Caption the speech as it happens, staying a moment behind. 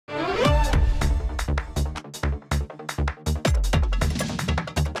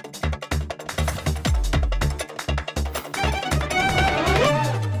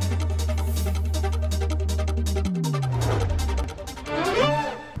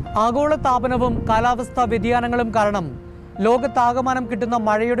ആഗോള താപനവും കാലാവസ്ഥാ വ്യതിയാനങ്ങളും കാരണം ലോകത്താകമാനം കിട്ടുന്ന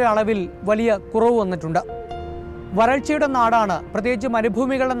മഴയുടെ അളവിൽ വലിയ കുറവ് വന്നിട്ടുണ്ട്. വരൾച്ചയുടെ നാടാണ്, പ്രത്യേകിച്ച്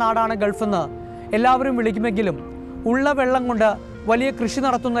മരുഭൂമികളുടെ നാടാണ് ഗൾഫെന്ന് എല്ലാവരും വിളിക്കുമെങ്കിലും ഉള്ള വെള്ളം കൊണ്ട് വലിയ കൃഷി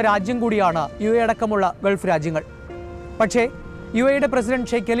നടത്തുന്ന രാജ്യം കൂടിയാണ് യു എ അടക്കമുള്ള ഗൾഫ് രാജ്യങ്ങൾ. പക്ഷേ യു എയുടെ president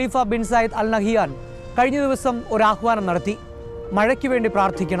Sheikh Khalifa bin Sayyid Al Nahyan കഴിഞ്ഞ ദിവസം ഒരു ആഹ്വാനം നടത്തി. മഴയ്ക്ക് വേണ്ടി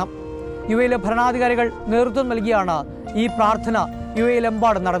പ്രാർത്ഥിക്കണം. യു എയിലെ ഭരണാധികാരികൾ നേതൃത്വം നൽകിയാണ് ഈ പ്രാർത്ഥന യു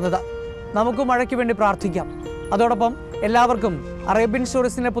എയിലെമ്പാടും നടന്നത്. നമുക്ക് മഴയ്ക്ക് വേണ്ടി പ്രാർത്ഥിക്കാം. അതോടൊപ്പം എല്ലാവർക്കും അറേബ്യൻ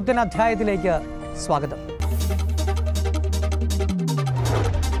സ്റ്റോറീസിന്റെ പുത്തൻ അധ്യായത്തിലേക്ക് സ്വാഗതം.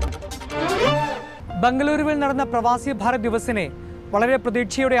 ബംഗളൂരുവിൽ നടന്ന പ്രവാസി ഭാരത് ദിവസിനെ വളരെ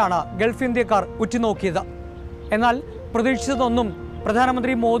പ്രതീക്ഷയോടെയാണ് ഗൾഫ് ഇന്ത്യക്കാർ ഉറ്റുനോക്കിയത്. എന്നാൽ പ്രതീക്ഷിച്ചതൊന്നും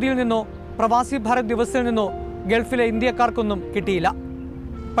പ്രധാനമന്ത്രി മോദിയിൽ നിന്നോ പ്രവാസി ഭാരത് ദിവസിൽ നിന്നോ ഗൾഫിലെ ഇന്ത്യക്കാർക്കൊന്നും കിട്ടിയില്ല.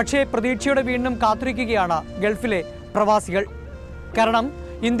 പക്ഷേ പ്രതീക്ഷയോടെ വീണ്ടും കാത്തിരിക്കുകയാണ് ഗൾഫിലെ പ്രവാസികൾ. കാരണം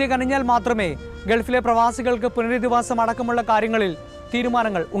ഇന്ത്യ കനിഞ്ഞാൽ മാത്രമേ ഗൾഫിലെ പ്രവാസികൾക്ക് പുനരധിവാസം അടക്കമുള്ള കാര്യങ്ങളിൽ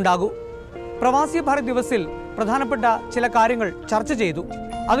തീരുമാനങ്ങൾ ഉണ്ടാകൂ. പ്രവാസി ഭാരത് ദിവസിൽ പ്രധാനപ്പെട്ട ചില കാര്യങ്ങൾ ചർച്ച ചെയ്തു.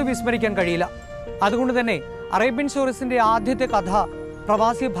 അത് വിസ്മരിക്കാൻ കഴിയില്ല. അതുകൊണ്ട് തന്നെ അറേബ്യൻ സ്റ്റോറീസിന്റെ ആദ്യത്തെ കഥ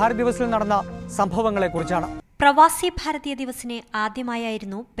പ്രവാസി ഭാരത് ദിവസിൽ നടന്ന സംഭവങ്ങളെക്കുറിച്ചാണ്. പ്രവാസി ഭാരതീയ ദിവസിന്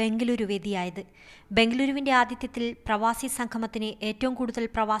ആദ്യമായായിരുന്നു ബംഗളൂരു വേദിയായത്. ബംഗളൂരുവിന്റെ ആതിഥ്യത്തിൽ പ്രവാസി സംഗമത്തിന് ഏറ്റവും കൂടുതൽ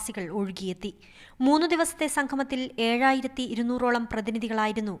പ്രവാസികൾ ഒഴുകിയെത്തി. 3 ദിവസത്തെ സംഗമത്തിൽ 7200ഓളം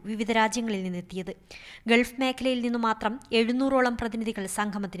പ്രതിനിധികളായിരുന്നു വിവിധ രാജ്യങ്ങളിൽ നിന്നെത്തിയത്. ഗൾഫ് മേഖലയിൽ നിന്നു മാത്രം 700ഓളം പ്രതിനിധികൾ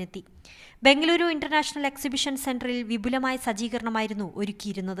സംഗമത്തിനെത്തി. ബംഗളൂരു ഇന്റർനാഷണൽ എക്സിബിഷൻ സെന്ററിൽ വിപുലമായ സജ്ജീകരണമായിരുന്നു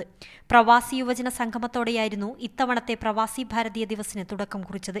ഒരുക്കിയിരുന്നത്. പ്രവാസി യുവജന സംഗമത്തോടെയായിരുന്നു ഇത്തവണത്തെ പ്രവാസി ഭാരതീയ ദിവസിന് തുടക്കം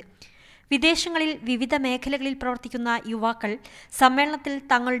കുറിച്ചത്. വിദേശങ്ങളിൽ വിവിധ മേഖലകളിൽ പ്രവർത്തിക്കുന്ന യുവാക്കൾ സമ്മേളനത്തിൽ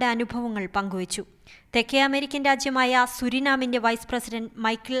തങ്ങളുടെ അനുഭവങ്ങൾ പങ്കുവച്ചു. തെക്കേ അമേരിക്കൻ രാജ്യമായ സുരിനാമിന്റെ വൈസ് പ്രസിഡന്റ്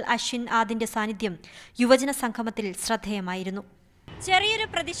മൈക്കിൾ അഷിൻ ആദിന്റെ സാന്നിധ്യം യുവജന സംഗമത്തിൽ ശ്രദ്ധേയമായിരുന്നു. ചെറിയൊരു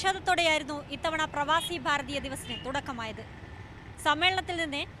പ്രതിഷേധത്തോടെയായിരുന്നു ഇത്തവണ പ്രവാസി ഭാരതീയ ദിവസിന് തുടക്കമായത്. സമ്മേളനത്തിൽ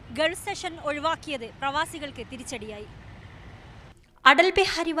നിന്ന് ഗൾഫ് സെഷൻ ഒഴിവാക്കിയത് പ്രവാസികൾക്ക് തിരിച്ചടിയായി. അടൽ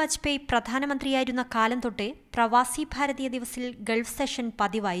ബിഹാരി വാജ്പേയി പ്രധാനമന്ത്രിയായിരുന്ന കാലം തൊട്ട് പ്രവാസി ഭാരതീയ ദിവസിൽ ഗൾഫ് സെഷൻ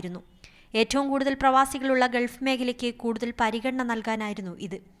പതിവായിരുന്നു. ഏറ്റവും കൂടുതൽ പ്രവാസികളുള്ള ഗൾഫ് മേഖലയ്ക്ക് കൂടുതൽ പരിഗണന നൽകാനായിരുന്നു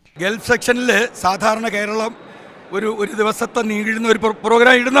ഇത്. ഗൾഫ് സെക്ഷനിൽ സാധാരണ കേരളം ഒരു ദിവസത്തെ നീളുന്ന ഒരു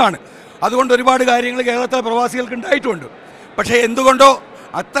പ്രോഗ്രാം ഇടുന്നതാണ്. അതുകൊണ്ട് ഒരുപാട് കാര്യങ്ങൾ കേരളത്തിലെ പ്രവാസികൾക്ക് ഉണ്ടായിട്ടുണ്ട്. പക്ഷേ എന്തുകൊണ്ടോ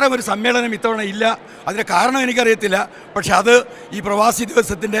അത്തരം ഒരു സമ്മേളനം ഇത്തവണ ഇല്ല. അതിൻ്റെ കാരണം എനിക്കറിയത്തില്ല. പക്ഷെ അത് ഈ പ്രവാസി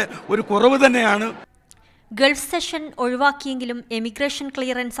ദിവസത്തിൻ്റെ ഒരു കുറവ് തന്നെയാണ്. ഗൾഫ് സെഷൻ ഒഴിവാക്കിയെങ്കിലും എമിഗ്രേഷൻ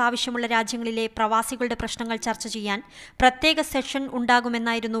ക്ലിയറൻസ് ആവശ്യമുള്ള രാജ്യങ്ങളിലെ പ്രവാസികളുടെ പ്രശ്നങ്ങൾ ചർച്ച ചെയ്യാൻ പ്രത്യേക സെഷൻ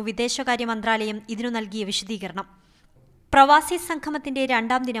ഉണ്ടാകുമെന്നായിരുന്നു വിദേശകാര്യ മന്ത്രാലയം ഇതിനു നൽകിയ വിശദീകരണം. പ്രവാസി സംഗമത്തിന്റെ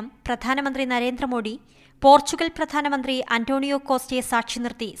 2ാം ദിനം പ്രധാനമന്ത്രി നരേന്ദ്രമോദി പോർച്ചുഗൽ പ്രധാനമന്ത്രി അന്റോണിയോ കോസ്റ്റയെ സാക്ഷി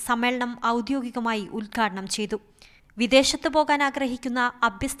നിർത്തി സമ്മേളനം ഔദ്യോഗികമായി ഉദ്ഘാടനം ചെയ്തു. വിദേശത്ത് പോകാൻ ആഗ്രഹിക്കുന്ന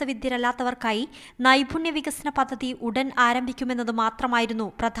അഭ്യസ്ത വിദ്യരല്ലാത്തവർക്കായി നൈപുണ്യ വികസന പദ്ധതി ഉടൻ ആരംഭിക്കുമെന്നത് മാത്രമായിരുന്നു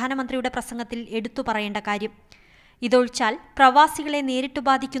പ്രധാനമന്ത്രിയുടെ പ്രസംഗത്തിൽ എടുത്തു പറയേണ്ട കാര്യം. ഇതൊഴിച്ചാൽ പ്രവാസികളെ നേരിട്ട്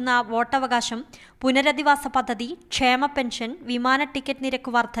ബാധിക്കുന്ന വോട്ടവകാശം, പുനരധിവാസ പദ്ധതി, ക്ഷേമ പെൻഷൻ, വിമാന ടിക്കറ്റ്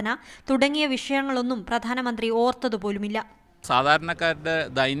നിരക്ക് വർധന തുടങ്ങിയ വിഷയങ്ങളൊന്നും പ്രധാനമന്ത്രി ഓർത്തതുപോലുമില്ല. സാധാരണക്കാരുടെ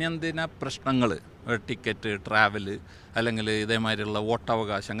ദൈനംദിന പ്രശ്നങ്ങൾ, ടിക്കറ്റ്, ട്രാവല്, അല്ലെങ്കിൽ ഇതേമാതിരിയുള്ള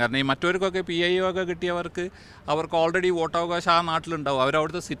വോട്ടവകാശം. കാരണം ഈ മറ്റവർക്കൊക്കെ PIO ഒക്കെ കിട്ടിയവർക്ക് അവർക്ക് ഓൾറെഡി വോട്ടവകാശം ആ നാട്ടിലുണ്ടാവും.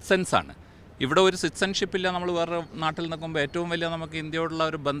 അവരവിടുത്തെ സിറ്റിസൻസാണ്. ഇവിടെ ഒരു സിറ്റിസൺഷിപ്പ് ഇല്ല. നമ്മൾ വേറെ നാട്ടിൽ നിൽക്കുമ്പോൾ ഏറ്റവും വലിയ നമുക്ക് ഇന്ത്യയോടുള്ള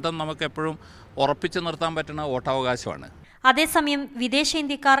ഒരു ബന്ധം നമുക്ക് എപ്പോഴും ഉറപ്പിച്ചു നിർത്താൻ പറ്റുന്ന വോട്ടവകാശമാണ്. അതേസമയം വിദേശ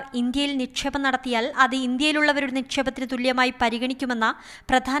ഇന്ത്യക്കാർ ഇന്ത്യയിൽ നിക്ഷേപം നടത്തിയാൽ അത് ഇന്ത്യയിലുള്ളവരുടെ നിക്ഷേപത്തിന് തുല്യമായി പരിഗണിക്കുമെന്ന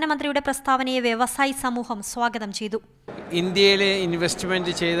പ്രധാനമന്ത്രിയുടെ പ്രസ്താവനയെ വ്യവസായി സമൂഹം സ്വാഗതം ചെയ്തു. ഇന്ത്യയിൽ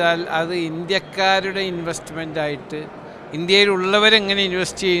ഇൻവെസ്റ്റ്മെൻറ്റ് ചെയ്താൽ അത് ഇന്ത്യക്കാരുടെ ഇൻവെസ്റ്റ്മെൻറ്റായിട്ട്, ഇന്ത്യയിലുള്ളവരെങ്ങനെ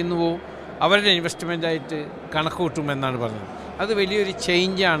ഇൻവെസ്റ്റ് ചെയ്യുന്നുവോ അവരുടെ ഇൻവെസ്റ്റ്മെൻറ്റായിട്ട് കണക്ക് കൂട്ടുമെന്നാണ് പറഞ്ഞത്. അത് വലിയൊരു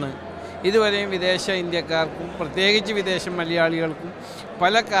ചേഞ്ചാണ്. ഇതുവരെയും വിദേശ ഇന്ത്യക്കാർക്കും പ്രത്യേകിച്ച് വിദേശ മലയാളികൾക്കും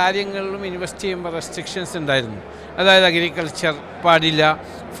പല കാര്യങ്ങളിലും ഇൻവെസ്റ്റ് ചെയ്യുമ്പോൾ റെസ്ട്രിക്ഷൻസ് ഉണ്ടായിരുന്നു. അതായത് അഗ്രികൾച്ചർ പാടില്ല,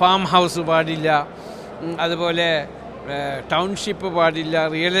 ഫാം ഹൗസ് പാടില്ല, അതുപോലെ ടൗൺഷിപ്പ് പാടില്ല,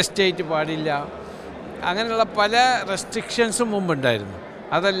 റിയൽ എസ്റ്റേറ്റ് പാടില്ല, അങ്ങനെയുള്ള പല റെസ്ട്രിക്ഷൻസും മുമ്പുണ്ടായിരുന്നു.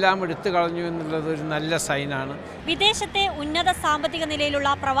 അതെല്ലാം എടുത്തു കളഞ്ഞു എന്നുള്ളത് ഒരു നല്ല സൈനാണ്. വിദേശത്തെ ഉന്നത സാമ്പത്തിക നിലയിലുള്ള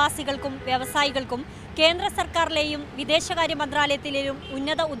പ്രവാസികൾക്കും വ്യവസായികൾക്കും കേന്ദ്ര സർക്കാരിലെയും വിദേശകാര്യ മന്ത്രാലയത്തിലെയും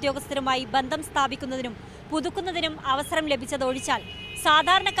ഉന്നത ഉദ്യോഗസ്ഥരുമായി ബന്ധം സ്ഥാപിക്കുന്നതിനും പുതുക്കുന്നതിനും അവസരം ലഭിച്ചതൊഴിച്ചാൽ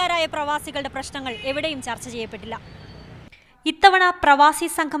സാധാരണക്കാരായ പ്രവാസികളുടെ പ്രശ്നങ്ങൾ എവിടെയും ചർച്ച ചെയ്യപ്പെട്ടില്ല. ഇത്തവണ പ്രവാസി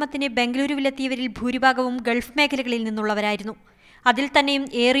സംഗമത്തിന് ബംഗളൂരുവിലെത്തിയവരിൽ ഭൂരിഭാഗവും ഗൾഫ് മേഖലകളിൽ നിന്നുള്ളവരായിരുന്നു. അതിൽ തന്നെയും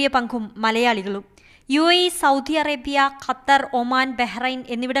ഏറിയ പങ്കും മലയാളികളും. UAE, Saudi Arabia, Qatar, Oman, Bahrain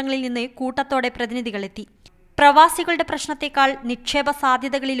എന്നിവിടങ്ങളിൽ നിന്ന് കൂട്ടത്തോടെ പ്രതിനിധികളെത്തി. പ്രവാസികളുടെ പ്രശ്നത്തേക്കാൾ നിക്ഷേപ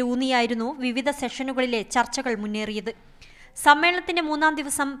സാധ്യതകളിലൂന്നിയായിരുന്നു വിവിധ സെഷനുകളിലെ ചർച്ചകൾ മുന്നേറിയത്. സമ്മേളനത്തിന്റെ 3-ാം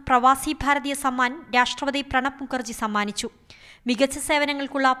ദിവസം പ്രവാസി ഭാരതീയ സമ്മാൻ രാഷ്ട്രപതി പ്രണബ് മുഖർജി സമ്മാനിച്ചു. മികച്ച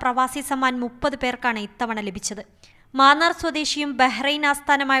സേവനങ്ങൾക്കുള്ള പ്രവാസി സമ്മാൻ 30 പേർക്കാണ് ഇത്തവണ ലഭിച്ചത്. മാന്നാർ സ്വദേശിയും ബഹ്റൈൻ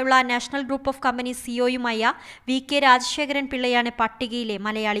ആസ്ഥാനമായുള്ള national group of company സിഒയുമായ VK Rajasekharan പിള്ളയാണ് പട്ടികയിലെ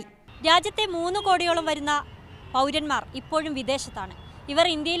മലയാളി. രാജ്യത്തെ 3 കോടിയോളം വരുന്ന പൗരന്മാർ ഇപ്പോഴും വിദേശത്താണ്. ഇവർ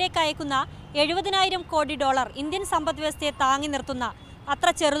ഇന്ത്യയിലേക്ക് അയക്കുന്ന $70,000 കോടി ഇന്ത്യൻ സമ്പദ് വ്യവസ്ഥയെ താങ്ങി നിർത്തുന്ന അത്ര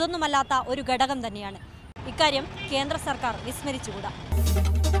ചെറുതൊന്നുമല്ലാത്ത ഒരു ഘടകം തന്നെയാണ്. ഇക്കാര്യം കേന്ദ്ര സർക്കാർ വിസ്മരിച്ചുകൂടാ.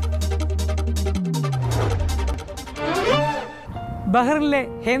 ബഹ്റിനിലെ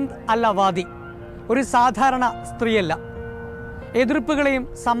ഹിന്ദ് അൽ അവാദി ഒരു സാധാരണ സ്ത്രീയല്ല. എതിർപ്പുകളെയും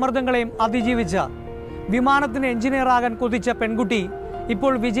സമ്മർദ്ദങ്ങളെയും അതിജീവിച്ച വിമാനത്തിന് എഞ്ചിനീയറാകാൻ കൊതിച്ച പെൺകുട്ടി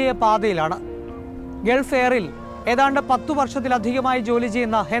ഇപ്പോൾ വിജയപാതയിലാണ്. ഗൾഫ് എയറിൽ ഏതാണ്ട് 10 വർഷത്തിലധികമായി ജോലി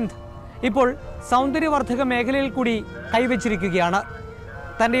ചെയ്യുന്ന ഹിന്ദ് ഇപ്പോൾ സൗന്ദര്യവർദ്ധക മേഖലയിൽ കൂടി കൈവച്ചിരിക്കുകയാണ്.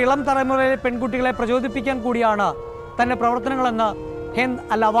 തൻ്റെ ഇളം തലമുറയിലെ പെൺകുട്ടികളെ പ്രചോദിപ്പിക്കാൻ കൂടിയാണ് തൻ്റെ പ്രവർത്തനങ്ങളെന്ന് ഹിന്ദ്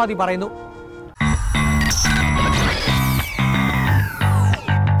അൽ അവാദി പറയുന്നു.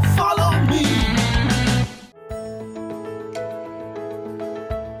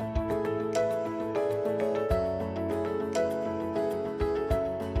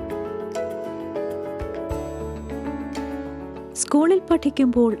 സ്കൂളിൽ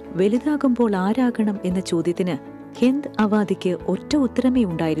പഠിക്കുമ്പോൾ വലുതാകുമ്പോൾ ആരാകണം എന്ന ചോദ്യത്തിന് ഹിന്ദ് അവാദിക്ക് ഒറ്റ ഉത്തരമേ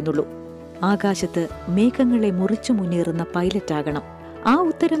ഉണ്ടായിരുന്നുള്ളൂ: ആകാശത്ത് മേഘങ്ങളെ മുറിച്ചു മുന്നേറുന്ന പൈലറ്റാകണം. ആ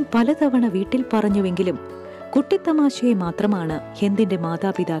ഉത്തരം പലതവണ വീട്ടിൽ പറഞ്ഞുവെങ്കിലും കുട്ടിത്തമാശയെ മാത്രമാണ് ഹിന്ദിന്റെ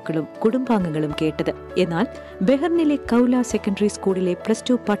മാതാപിതാക്കളും കുടുംബാംഗങ്ങളും കേട്ടത്. എന്നാൽ ബഹ്റിനിലെ കൗല സെക്കൻഡറി സ്കൂളിലെ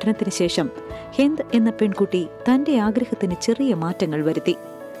 +2 പഠനത്തിന് ശേഷം ഹിന്ദ് എന്ന പെൺകുട്ടി തന്റെ ആഗ്രഹത്തിന് ചെറിയ മാറ്റങ്ങൾ വരുത്തി.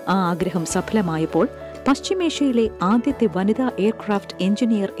 ആ ആഗ്രഹം സഫലമായപ്പോൾ പശ്ചിമേഷ്യയിലെ ആദ്യത്തെ വനിതാ എയർക്രാഫ്റ്റ്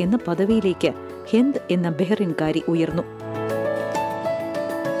എഞ്ചിനീയർ എന്ന പദവിയിലേക്ക് ഹിന്ദ് എന്ന ബഹ്റിൻകാരി ഉയർന്നു.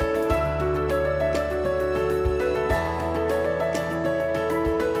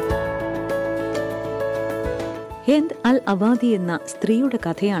 ഹിന്ദ് അൽ അവാദി എന്ന സ്ത്രീയുടെ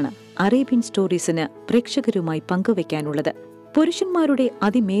കഥയാണ് അറേബ്യൻ സ്റ്റോറീസിന് പ്രേക്ഷകരുമായി പങ്കുവയ്ക്കാനുള്ളത്. പുരുഷന്മാരുടെ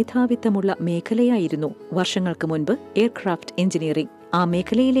അതിമേധാവിത്വമുള്ള മേഖലയായിരുന്നു വർഷങ്ങൾക്ക് മുൻപ് എയർക്രാഫ്റ്റ് എഞ്ചിനീയറിംഗ്. ആ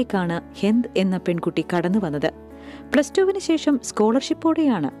മേഖലയിലേക്കാണ് ഹിന്ദ് എന്ന പെൺകുട്ടി കടന്നു വന്നത്. +2 ശേഷം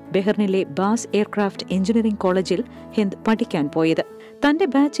സ്കോളർഷിപ്പോടെയാണ് ബഹ്റിനിലെ ബാസ് എയർക്രാഫ്റ്റ് എഞ്ചിനീയറിംഗ് കോളേജിൽ ഹിന്ദ് പഠിക്കാൻ പോയത്. തന്റെ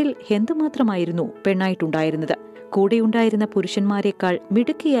ബാച്ചിൽ ഹിന്ദ് മാത്രമായിരുന്നു പെണ്ണായിട്ടുണ്ടായിരുന്നത്. കൂടെയുണ്ടായിരുന്ന പുരുഷന്മാരെക്കാൾ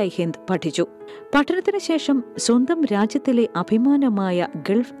മിടുക്കിയായി ഹിന്ദ് പഠിച്ചു. പഠനത്തിന് ശേഷം സ്വന്തം രാജ്യത്തിലെ അഭിമാനമായ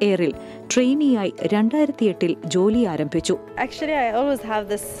ഗൾഫ് എയറിൽ ട്രെയിനിയായി 2008 ജോലി ആരംഭിച്ചു. Actually, I always have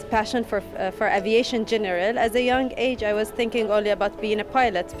this passion for aviation general. As a young age, I was thinking only about being a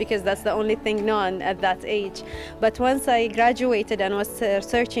pilot because that's the only thing known at that age. But once I graduated and was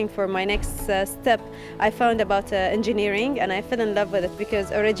searching for my next step, I found about engineering and I fell in love with it because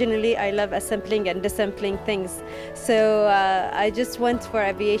originally I love assembling and disassembling things. So I just went for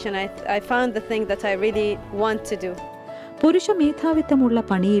aviation. I found the thing that I really want to do. പുരുഷ മേധാവിത്വമുള്ള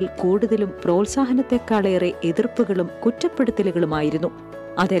പണിയിൽ കൂടുതലും പ്രോത്സാഹനത്തെക്കാളേറെ എതിർപ്പുകളും കുറ്റപ്പെടുത്തലുകളുമായിരുന്നു.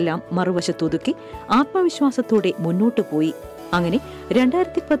 അതെല്ലാം മറുവശത്തൊതുക്കി ആത്മവിശ്വാസത്തോടെ മുന്നോട്ടു പോയി. അങ്ങനെ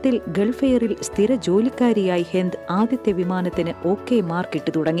 2010 Gulf എയറിൽ സ്ഥിര ജോലിക്കാരിയായി ഹിന്ദ് ആദ്യത്തെ വിമാനത്തിന് OK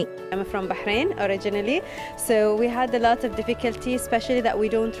മാർക്കിട്ട് തുടങ്ങി. I'm from Bahrain originally, so we had a lot of difficulty, especially that we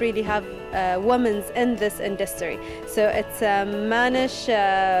don't really have women in this industry. So it's manage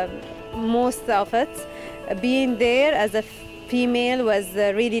most of it. Being there as a female was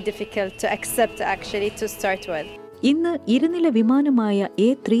really difficult to accept actually to start with. ഇന്ന് ഇരുനില വിമാനമായ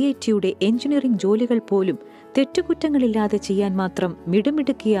A380യുടെ engineering ജോലികൾ പോലും തെറ്റുകുറ്റങ്ങളില്ലാതെ ചെയ്യാൻ മാത്രം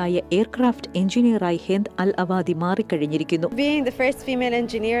മിടുമിടുക്കിയായ aircraft എഞ്ചിനീയറായി Hind Al അവാദി മാറിക്കഴിഞ്ഞിരിക്കുന്നു. Being the first female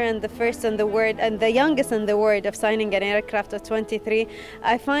engineer and the first in the world and the youngest in the world of signing an aircraft at 23,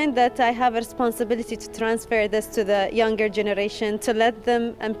 I find that I have a responsibility to transfer this to the younger generation, to let them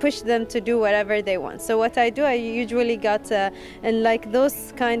and push them to do whatever they want. So what I do, I usually got in like those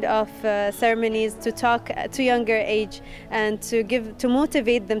kind of ceremonies to talk to younger age and to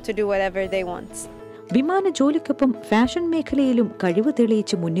motivate them to do whatever they want. വിമാന ജോലിക്കൊപ്പം fashion മേഖലയിലും കഴിവ്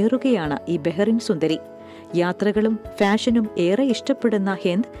തെളിയിച്ച് മുന്നേറുകയാണ് ഈ Bahrain സുന്ദരി. യാത്രകളും ഫാഷനും ഏറെ ഇഷ്ടപ്പെടുന്ന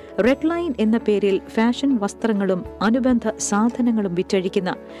Hind red line എന്ന പേരിൽ ഫാഷൻ വസ്ത്രങ്ങളും അനുബന്ധ സാധനങ്ങളും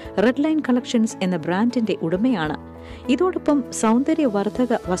വിറ്റഴിക്കുന്ന റെഡ് ലൈൻ കളക്ഷൻസ് എന്ന ബ്രാൻഡിന്റെ ഉടമയാണ്. ഇതോടൊപ്പം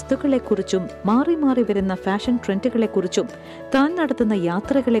സൗന്ദര്യവർദ്ധക വസ്തുക്കളെക്കുറിച്ചും മാറി മാറി വരുന്ന ഫാഷൻ ട്രെൻഡുകളെക്കുറിച്ചും താൻ നടത്തുന്ന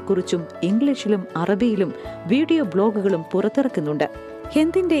യാത്രകളെക്കുറിച്ചും ഇംഗ്ലീഷിലും അറബിയിലും വീഡിയോ ബ്ലോഗുകളും പുറത്തിറക്കുന്നുണ്ട്.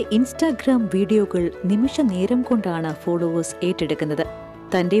 ഹിന്ദിന്റെ ഇൻസ്റ്റാഗ്രാം വീഡിയോകൾ നിമിഷ നേരം കൊണ്ടാണ് ഫോളോവേഴ്സ് ഏറ്റെടുക്കുന്നത്.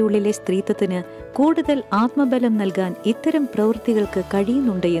 തന്റെ ഉള്ളിലെ സ്ത്രീത്വത്തിന് കൂടുതൽ ആത്മബലം നൽകാൻ ഇത്തരം പ്രവൃത്തികൾക്ക്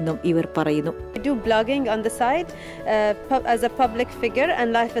കഴിയുന്നുണ്ട് എന്നും ഇവർ പറയുന്നു. I do blogging on the side as a public figure and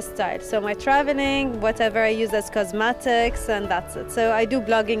lifestyle. So my traveling, whatever I use as cosmetics, and that's it. So I do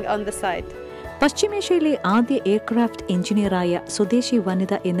blogging on the side. പശ്ചിമേഷ്യയിലെ ആദ്യ എയർക്രാഫ്റ്റ് എഞ്ചിനീയറായ സ്വദേശി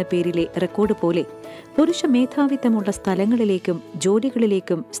വനിത എന്ന പേരിലെ record പോലെ പുരുഷ മേധാവിത്വമുള്ള സ്ഥലങ്ങളിലേക്കും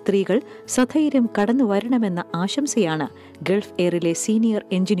ജോലികളിലേക്കും സ്ത്രീകൾ സധൈര്യം കടന്നു വരണമെന്ന ആശംസയാണ് ഗൾഫ് എയറിലെ സീനിയർ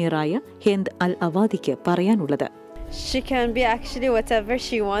എഞ്ചിനീയറായ ഹെന്ദ് അൽ അവാദിക്ക് പറയാനുള്ളത്. She can be actually whatever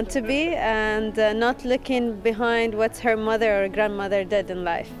she wants to be and not looking behind what her mother or grandmother did in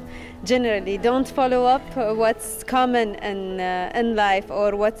life. Generally, don't follow up what's common in life or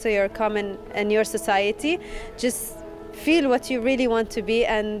what's common in your society. Just feel what you really want to be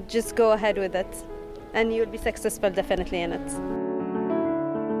and just go ahead with it. And you'll be successful definitely in it.